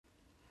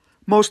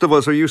Most of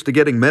us are used to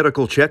getting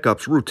medical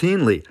checkups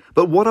routinely,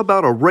 but what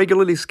about a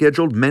regularly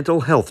scheduled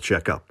mental health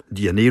checkup?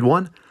 Do you need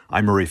one?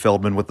 I'm Murray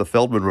Feldman with the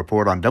Feldman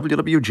Report on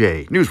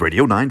WWJ News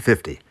Radio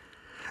 950.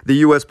 The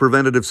U.S.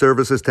 Preventative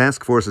Services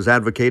Task Force is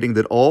advocating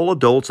that all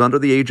adults under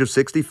the age of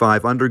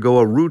 65 undergo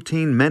a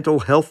routine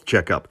mental health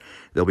checkup.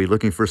 They'll be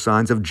looking for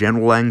signs of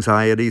general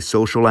anxiety,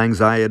 social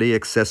anxiety,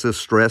 excessive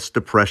stress,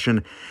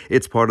 depression.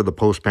 It's part of the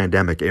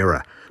post-pandemic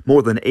era.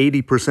 More than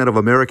 80% of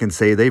Americans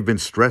say they've been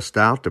stressed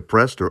out,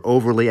 depressed, or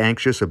overly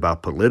anxious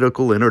about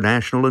political,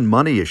 international, and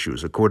money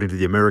issues, according to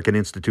the American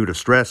Institute of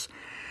Stress.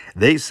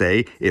 They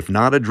say, if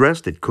not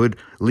addressed, it could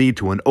lead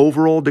to an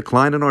overall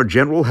decline in our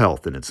general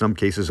health and, in some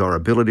cases, our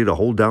ability to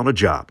hold down a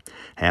job.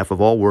 Half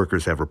of all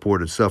workers have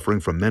reported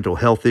suffering from mental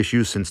health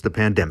issues since the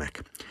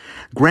pandemic.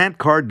 Grant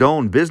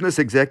Cardone, business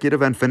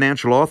executive and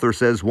financial author,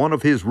 says one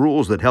of his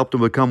rules that helped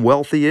him become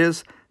wealthy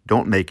is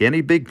don't make any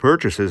big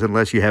purchases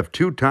unless you have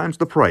 2 times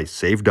the price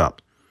saved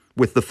up.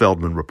 With the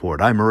Feldman Report,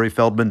 I'm Murray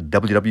Feldman,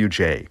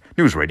 WWJ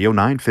News Radio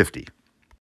 950.